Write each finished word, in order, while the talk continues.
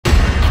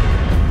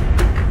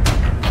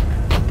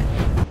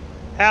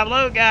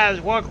Hello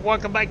guys,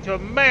 welcome back to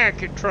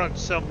American Truck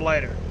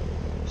Simulator.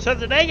 So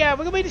today guys,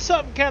 we're going to be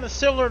something kind of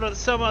similar to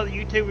some other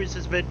YouTubers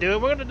has been doing.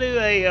 We're going to do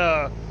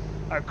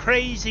a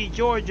crazy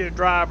Georgia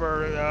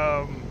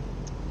driver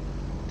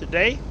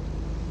today.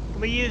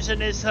 We'll be using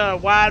this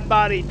wide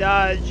body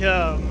Dodge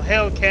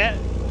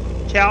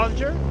Hellcat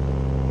Challenger.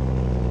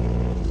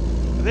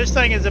 This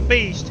thing is a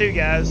beast too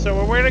guys, so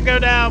we're going to go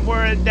down,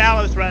 we're in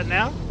Dallas right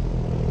now.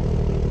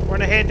 We're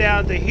going to head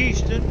down to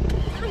Houston.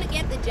 Time to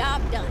get the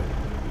job done.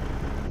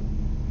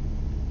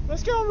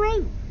 Let's go on the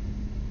road.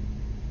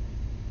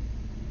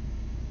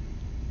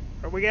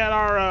 We got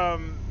our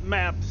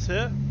map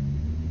set.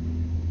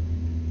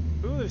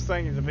 Ooh, this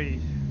thing is a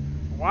beast.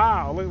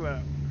 Wow, look at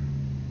that.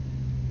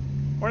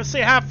 Want to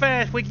see how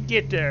fast we can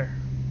get there.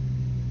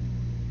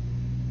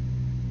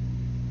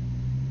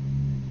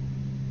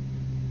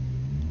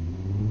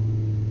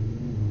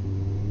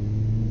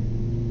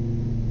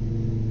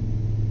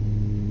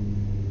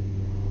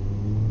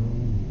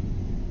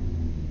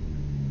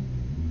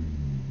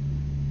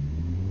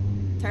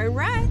 Turn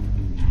right.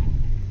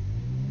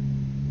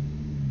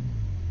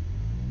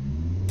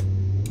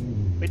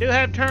 We do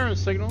have turn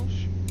signals.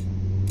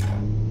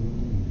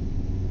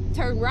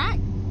 Turn right.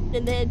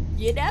 And then,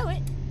 you know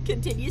it,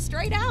 continue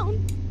straight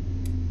on.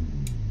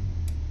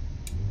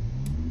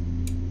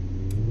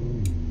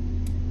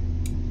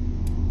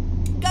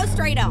 Go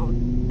straight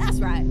on.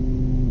 That's right.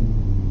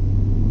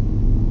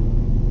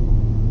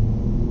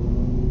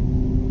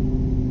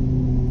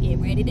 Get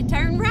ready to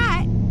turn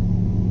right.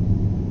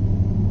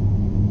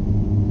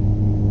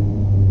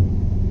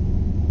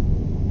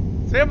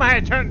 See, I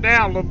had to turn it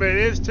down a little bit.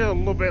 It's still a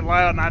little bit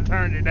loud, and I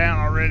turned it down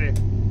already.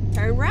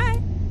 Turn right.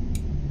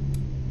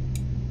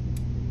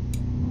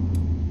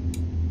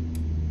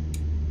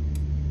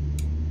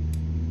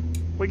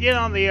 We get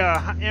on the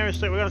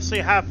interstate. We're gonna see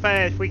how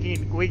fast we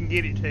can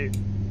get it to.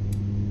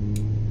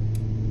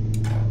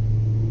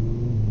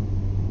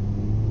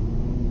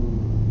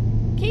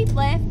 Keep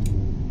left,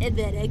 and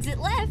then exit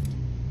left.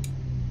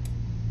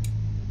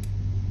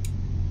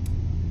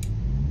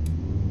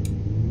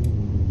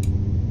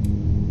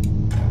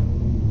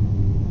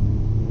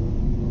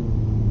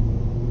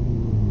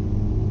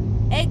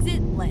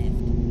 Exit left.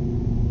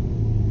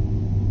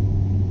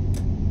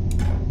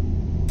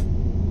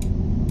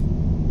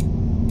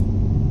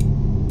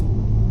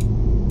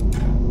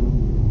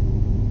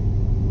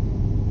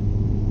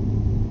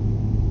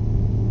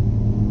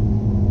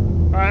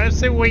 Alright, let's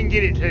see what we can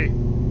get it to.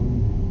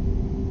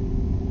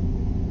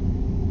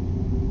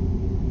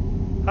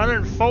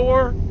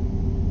 104.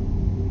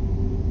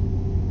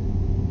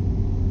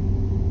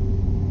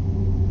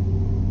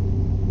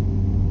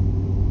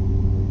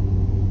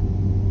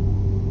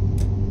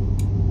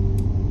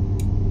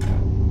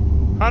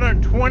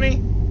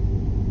 $120.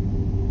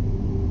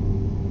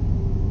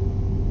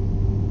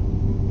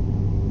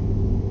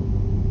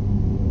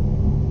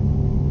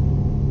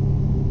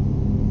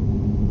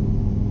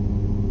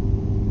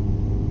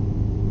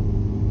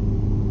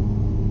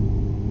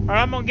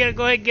 Alright, I'm gonna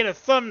go ahead and get a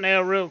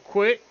thumbnail real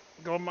quick.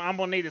 I'm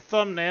gonna need a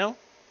thumbnail.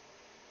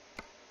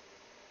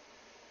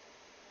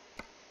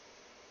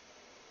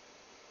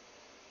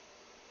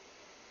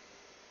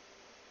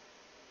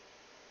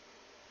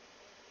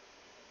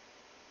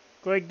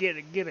 Go ahead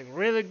and get a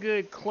really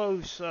good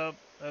close up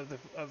of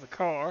the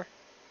car.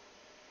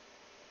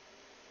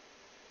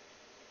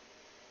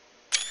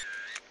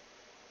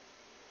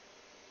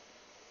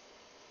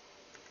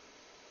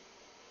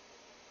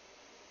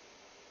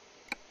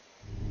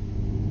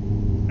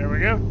 There we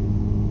go.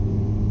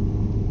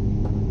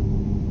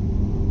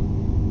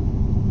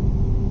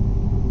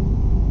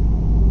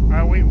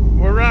 Alright,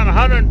 we're around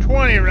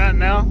 120 right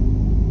now.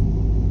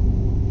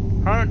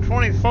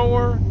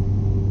 124.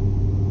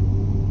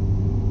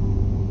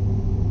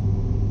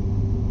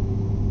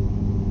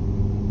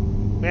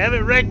 We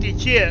haven't wrecked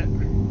it yet.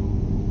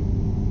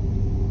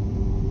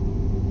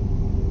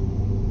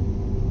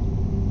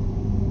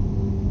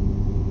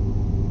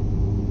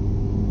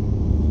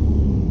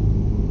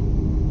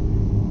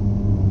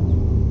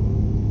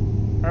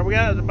 Alright, we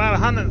got about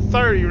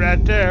 130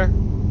 right there.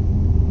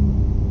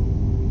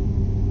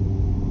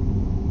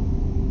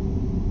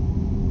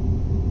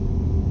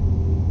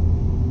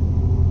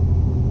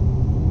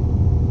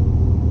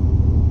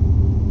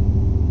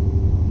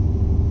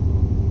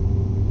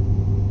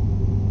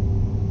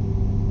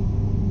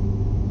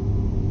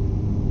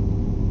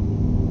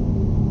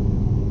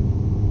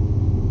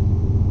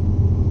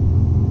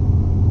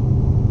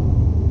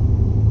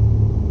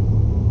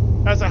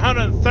 That's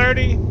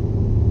 130.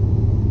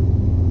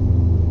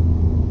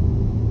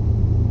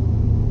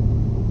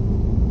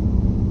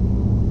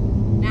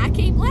 Now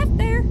keep left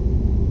there.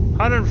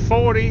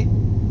 140.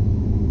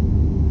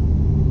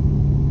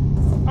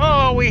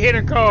 Oh, we hit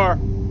a car.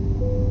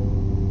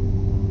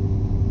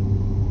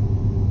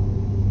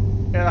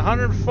 At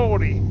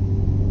 140.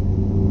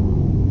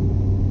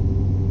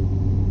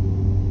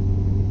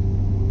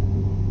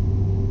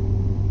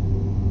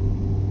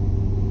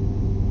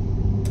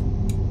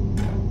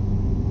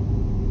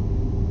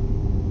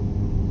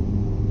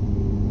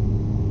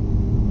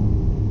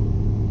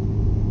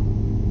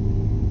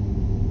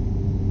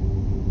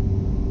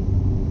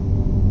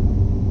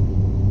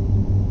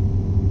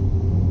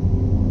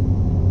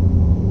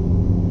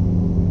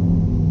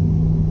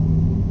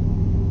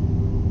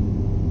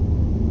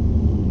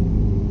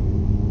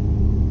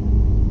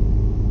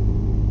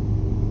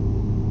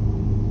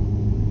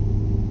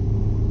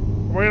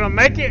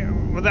 wreck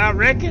it without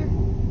wrecking?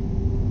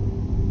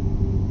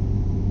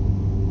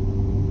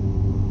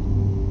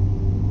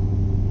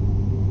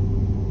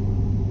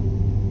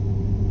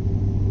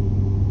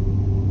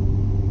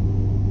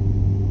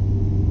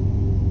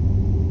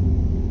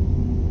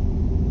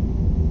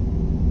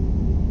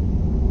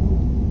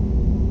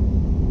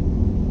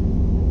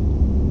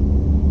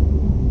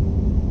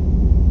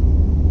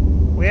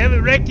 We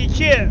haven't wrecked it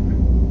yet.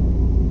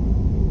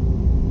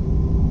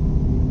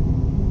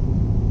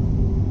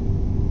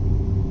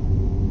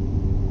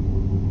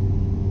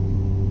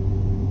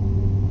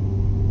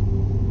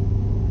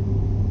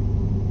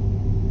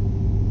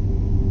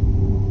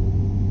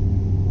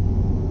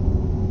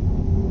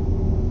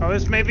 Oh,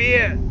 this may be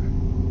it.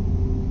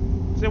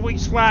 So we can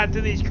slide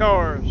through these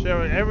cars.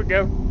 So there we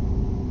go.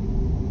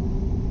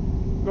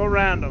 Go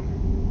around them.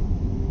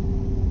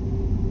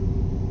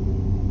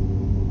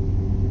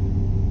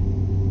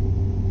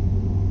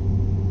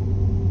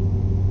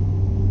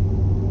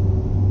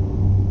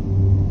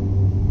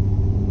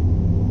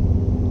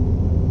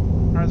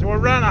 Alright, so we're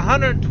running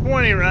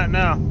 120 right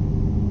now.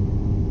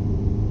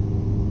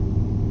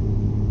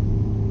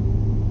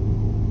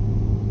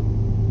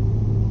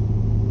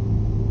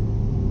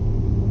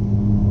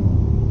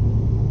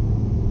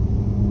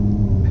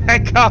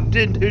 That cop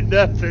didn't do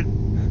nothing.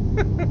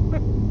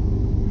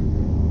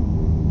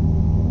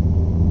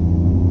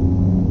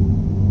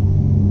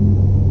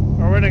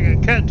 Are we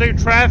gonna cut through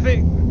traffic?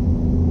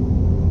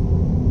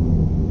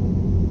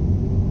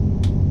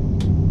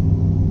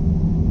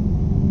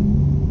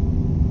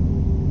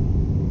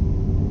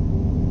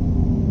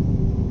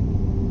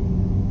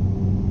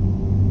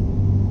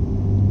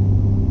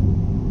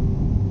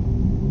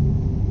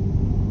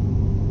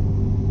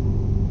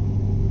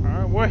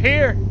 Alright, we're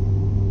here.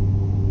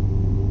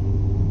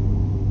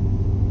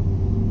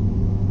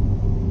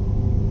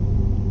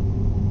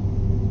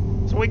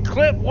 We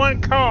clip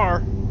one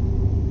car.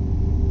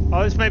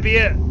 Oh, this may be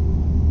it.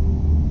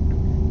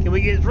 Can we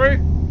get through?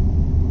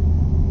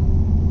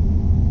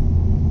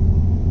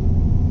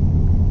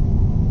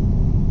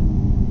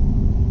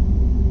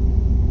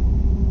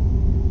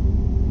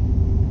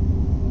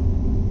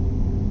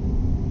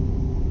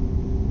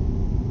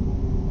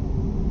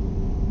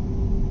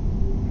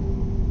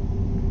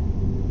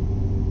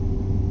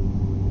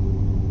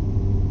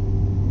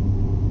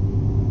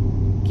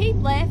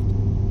 Keep left,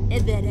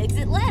 and then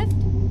exit left.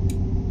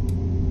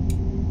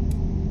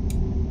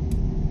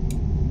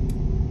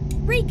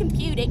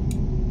 Recomputing.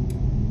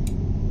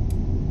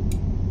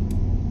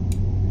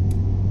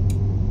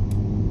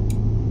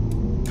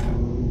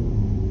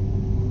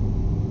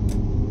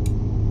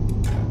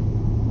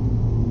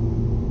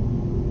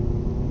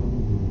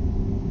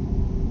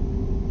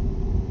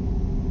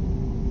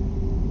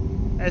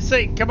 Let's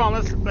see. Come on,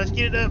 let's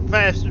get it up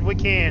fast as we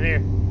can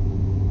here.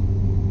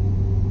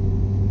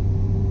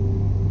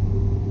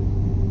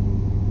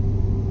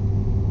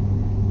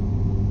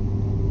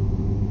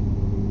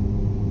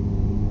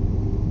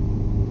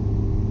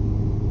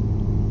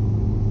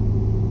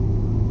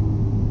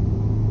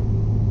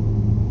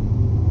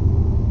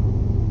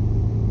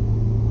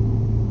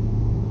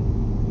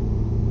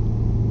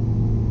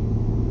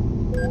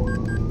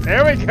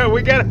 There we go.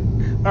 We got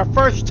our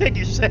first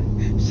ticket,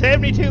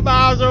 72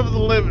 miles over the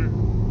limit.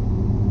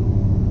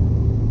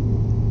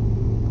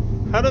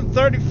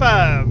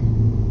 135.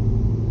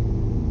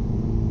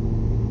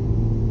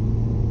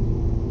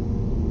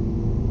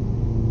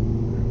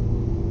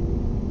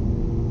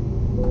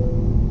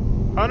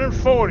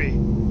 $140.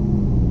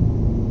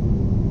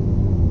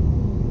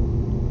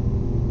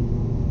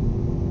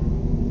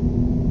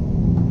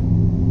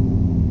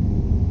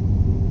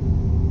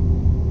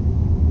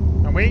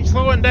 And we ain't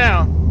slowing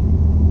down.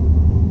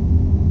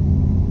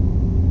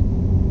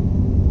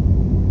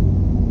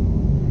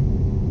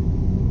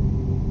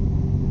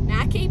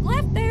 Keep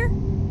left there.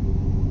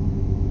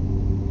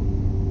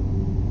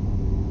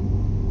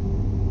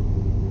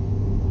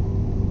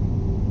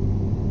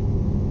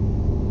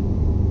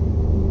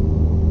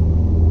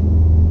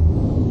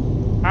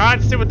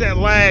 Alright, see what that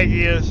lag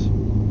is.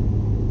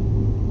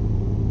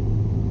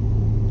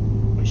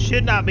 We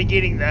should not be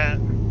getting that.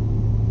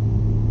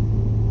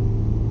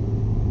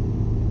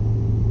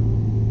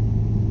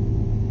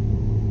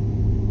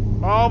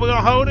 Oh, we're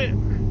gonna hold it.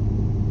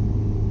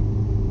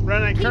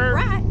 Run that Keep curve.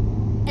 right,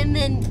 and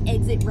then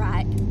exit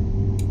right.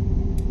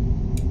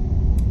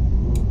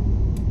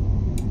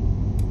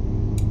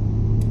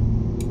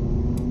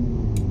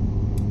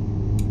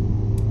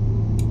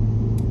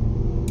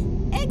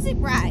 Exit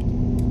right.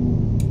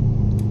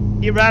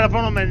 Get right up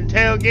on them and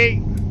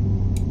tailgate.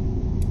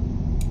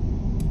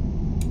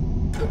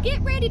 Get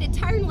ready to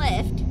turn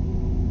left.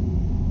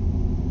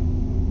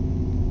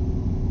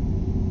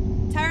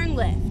 Turn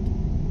left.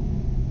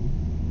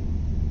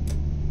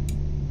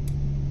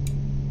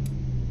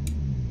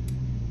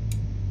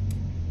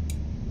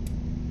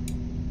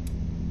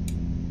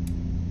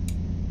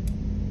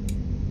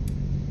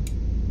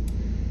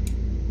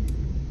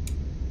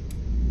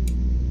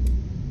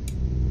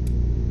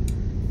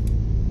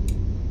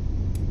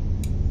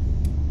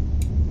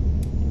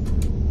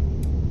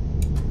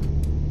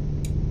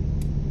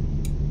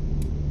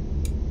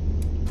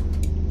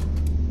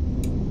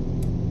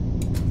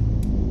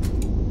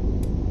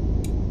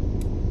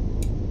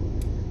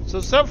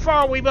 So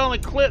far we've only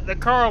clipped the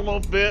car a little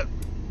bit.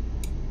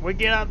 We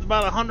get out to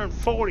about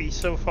 140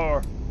 so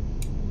far.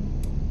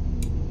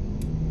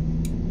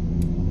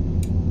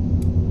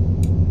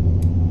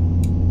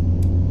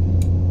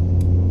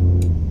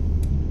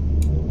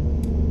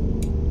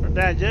 Or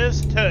that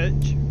just a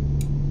touch.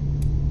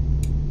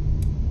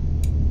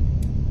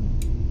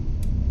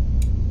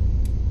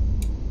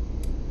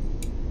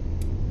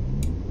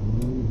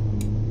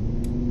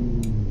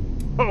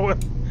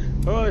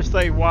 Oh, this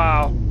thing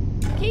wild.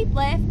 Keep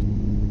left,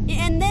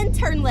 and then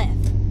turn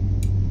left.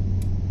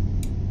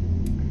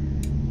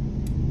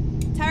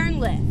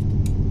 Turn left.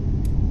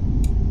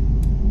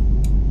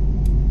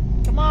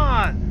 Come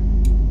on.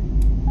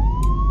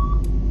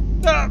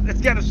 Oh, it's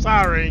got a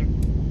siren.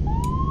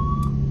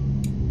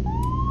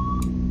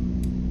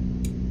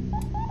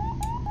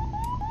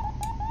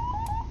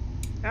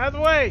 Out of the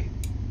way.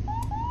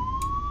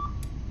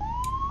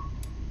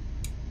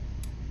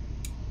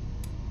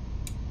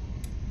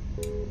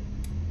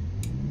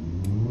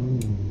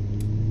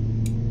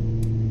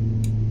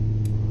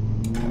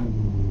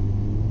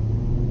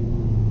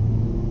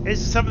 This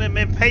is some of them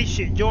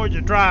impatient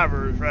Georgia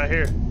drivers right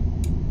here.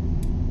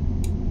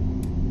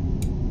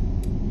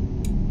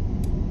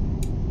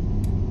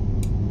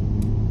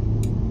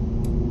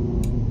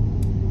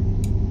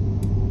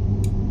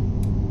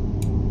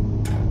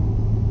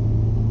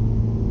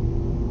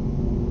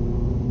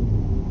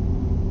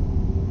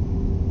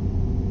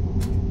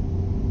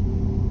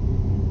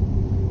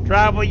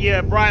 Drive with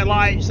your bright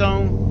lights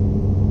on.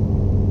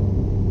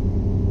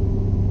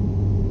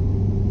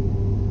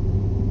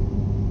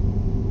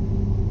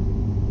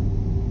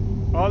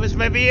 Oh, this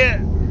may be it.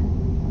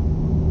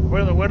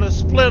 We'll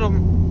split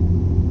them.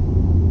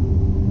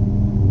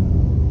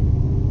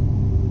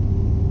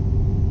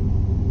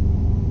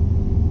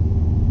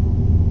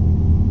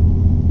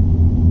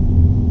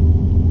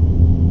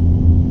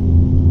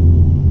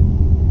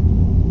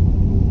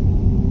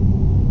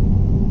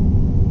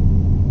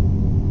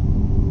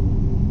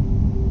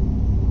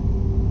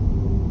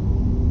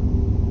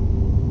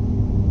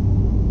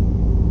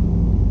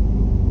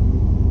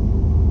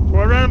 So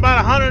we're running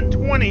about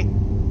 120.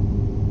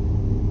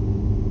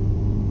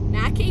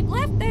 Now keep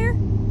left there.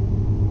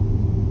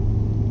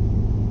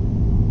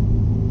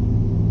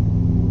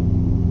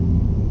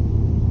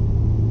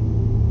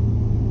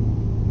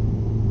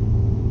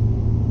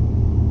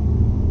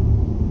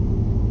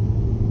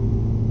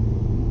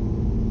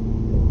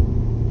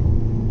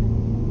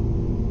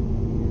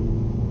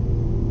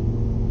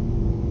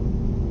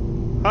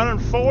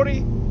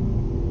 $140,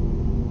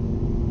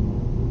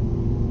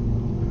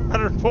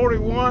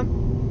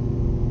 $141.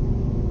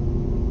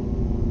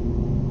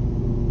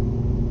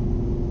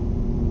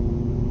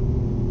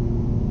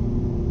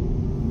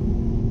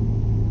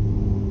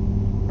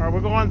 All right,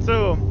 we're going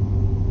through them.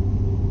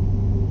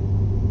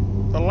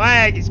 The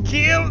lag is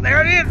killed.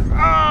 There it is.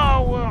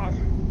 Oh well,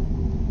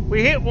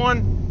 we hit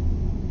one.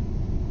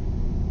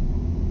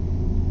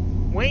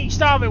 We ain't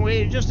stopping.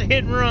 We just a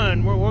hit and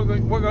run.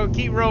 We're gonna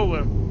keep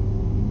rolling.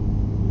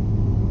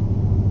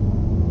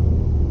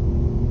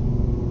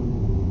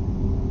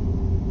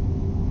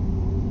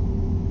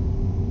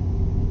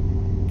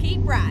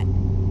 Keep right.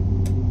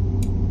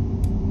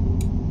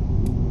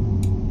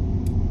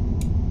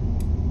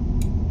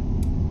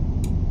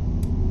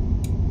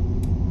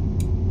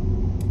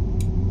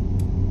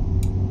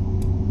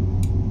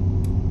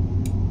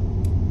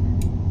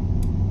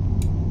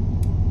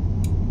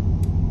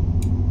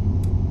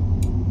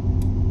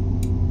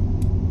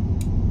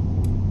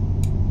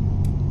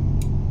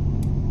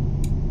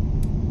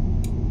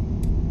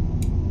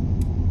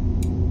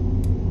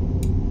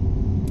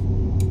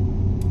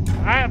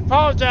 I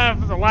apologize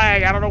for the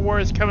lag. I don't know where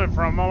it's coming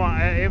from.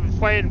 It was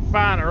playing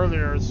fine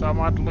earlier, so I'm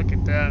going to have to look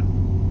at that.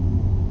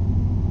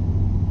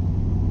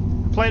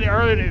 I played it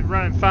earlier and it was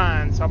running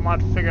fine, so I'm going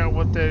to have to figure out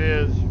what that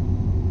is.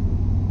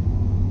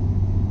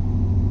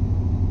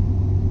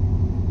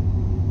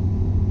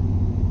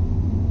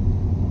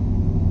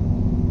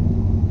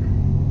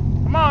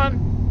 Come on.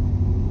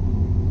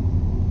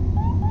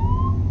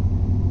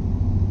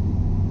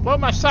 Blow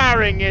my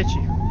siren at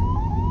you.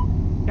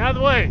 Get out of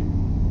the way.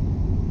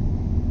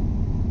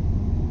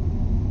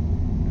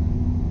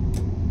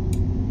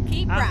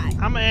 Keep right.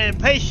 I'm an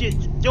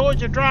impatient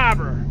Georgia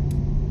driver.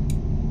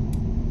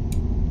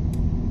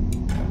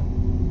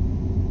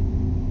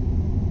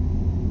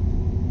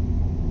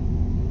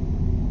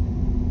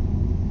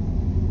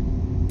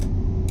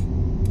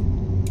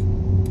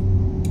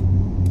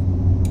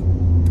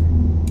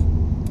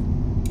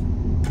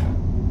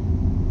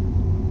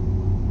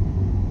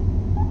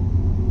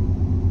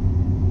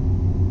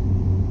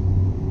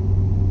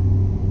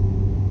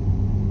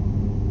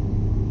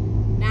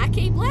 Now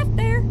keep left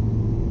there.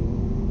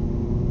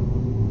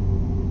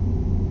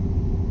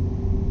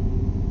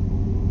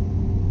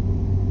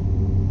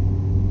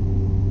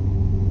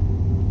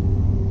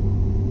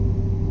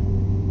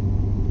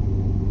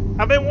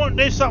 I've been wanting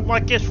to do something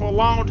like this for a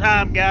long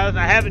time, guys.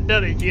 I haven't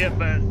done it yet,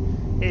 but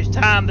it's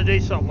time to do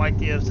something like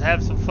this, to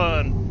have some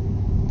fun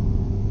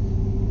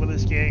with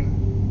this game.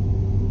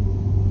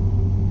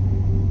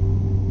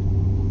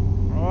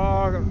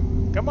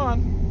 Come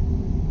on.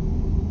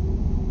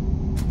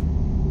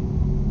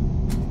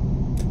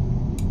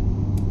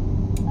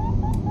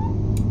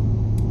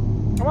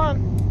 Come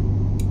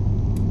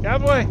on. Get out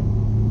of the way.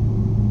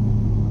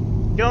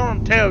 Get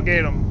on them,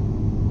 tailgate them.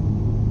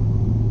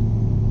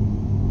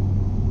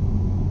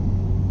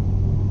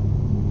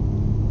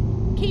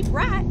 Keep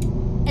right,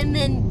 and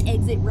then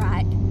exit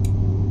right.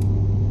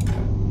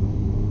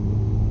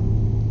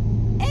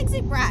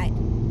 Exit right.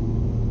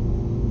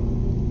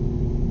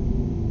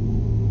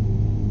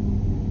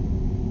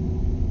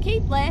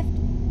 Keep left,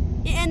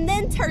 and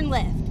then turn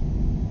left.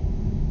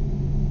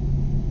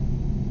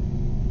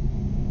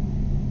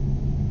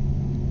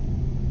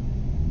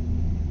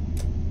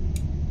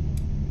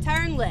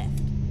 Turn left.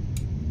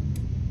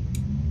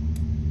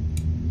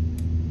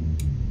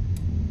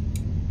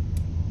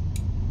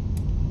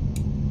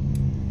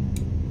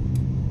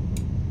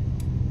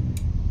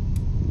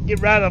 Get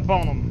right up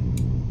on them.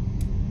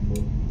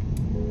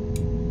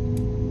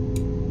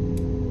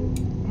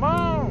 Come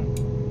on.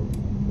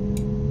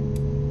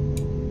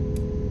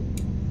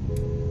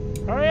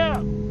 Hurry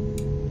up.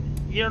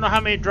 You don't know how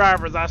many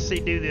drivers I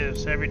see do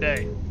this every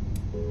day.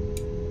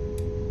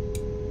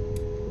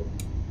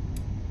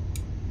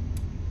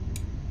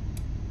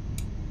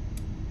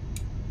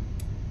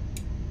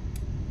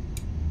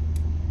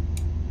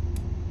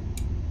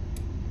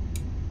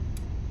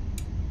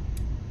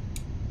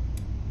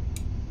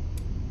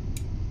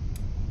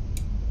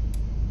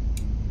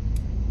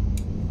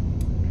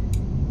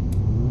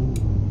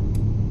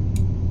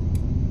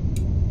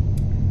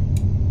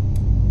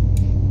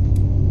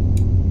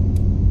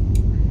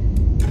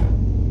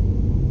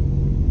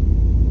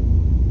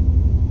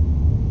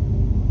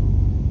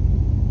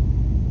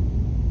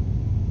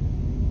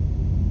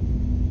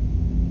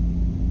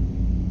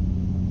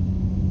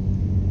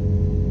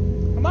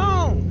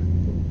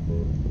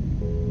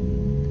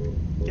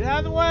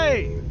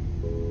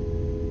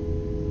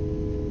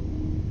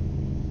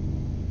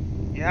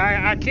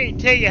 I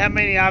can't tell you how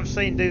many I've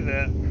seen do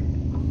that.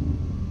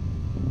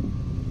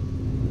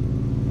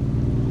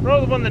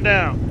 Roll the window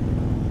down.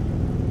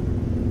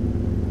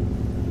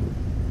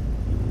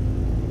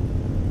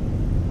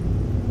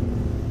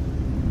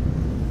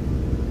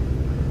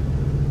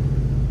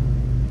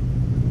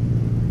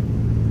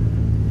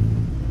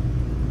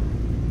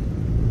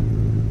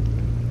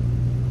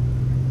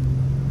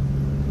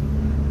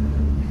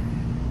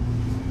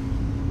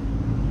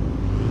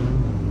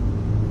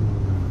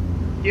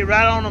 Get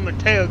right on them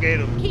and tailgate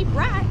them. Keep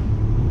right,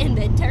 and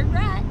then turn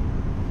right.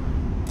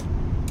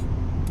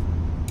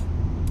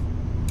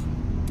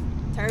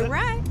 Turn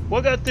right.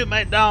 We'll go through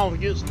McDonald's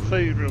and get some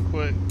food real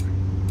quick.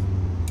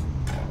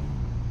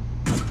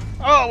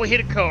 Oh, we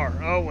hit a car.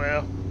 Oh,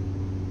 well.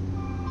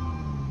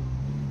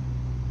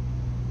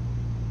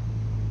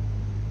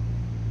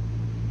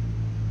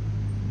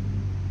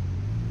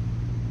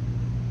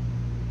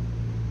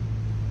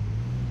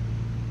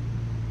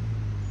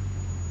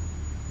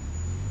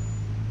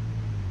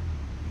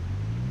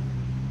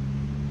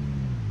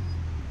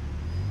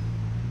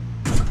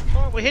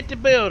 We hit the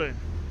building.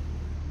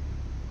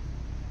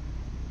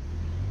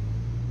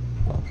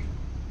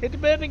 Hit the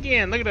building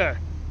again. Look at that.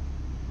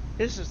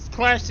 This is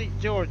classic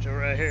Georgia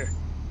right here.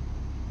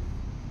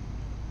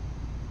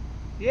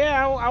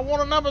 Yeah, I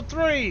want a number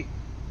 3.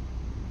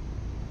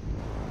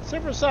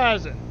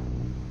 Supersize it.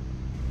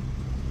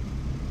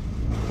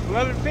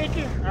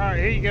 1150. All right,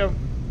 here you go.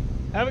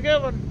 Have a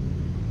good one.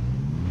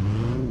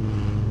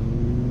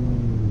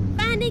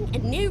 Finding a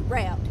new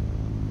route.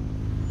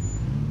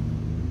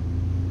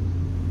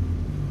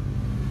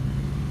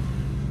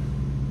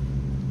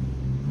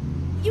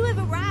 You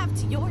have arrived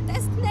to your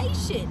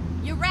destination.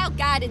 Your route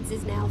guidance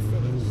is now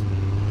finished.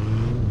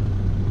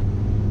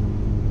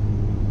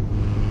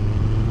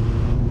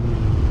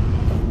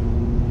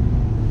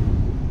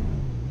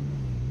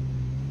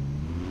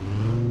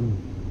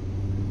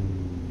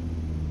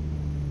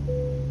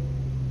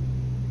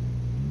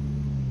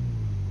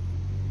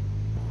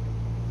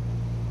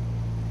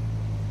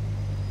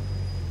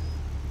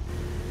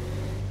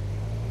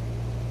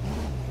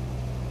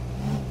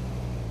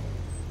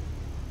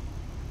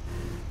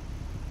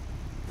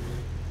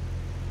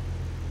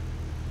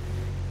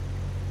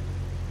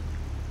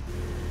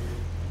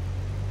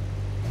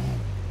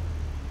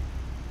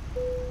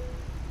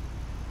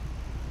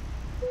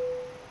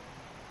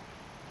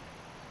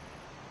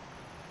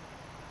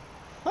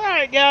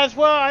 Alright guys,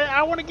 well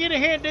I want to get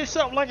in here and do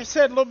something, like I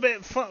said, a little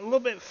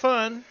bit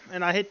fun,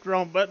 and I hit the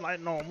wrong button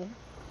like normal.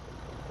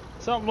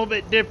 Something a little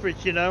bit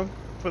different, you know,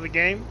 for the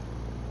game.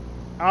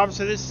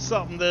 Obviously this is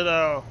something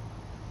that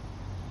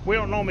we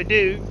don't normally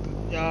do,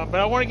 but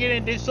I want to get in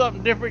and do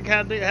something different,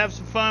 kind of have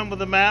some fun with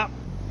the map.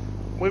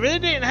 We really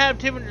didn't have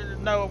too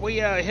many, no, we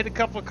hit a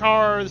couple of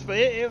cars, but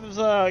it was,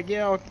 you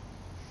know,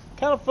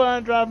 kind of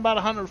fun driving about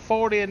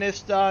 140 in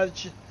this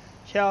Dodge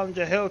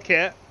Challenger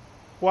Hellcat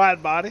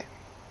wide body.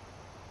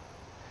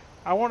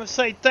 I want to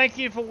say thank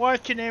you for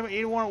watching.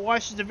 Anyone who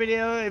watches the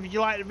video, if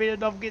you like the video,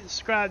 don't forget to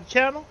subscribe to the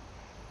channel.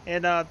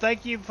 And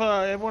thank you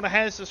for everyone that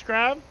has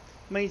subscribed.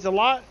 It means a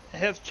lot. It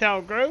helps the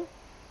channel grow.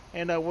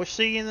 And we'll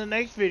see you in the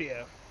next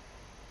video.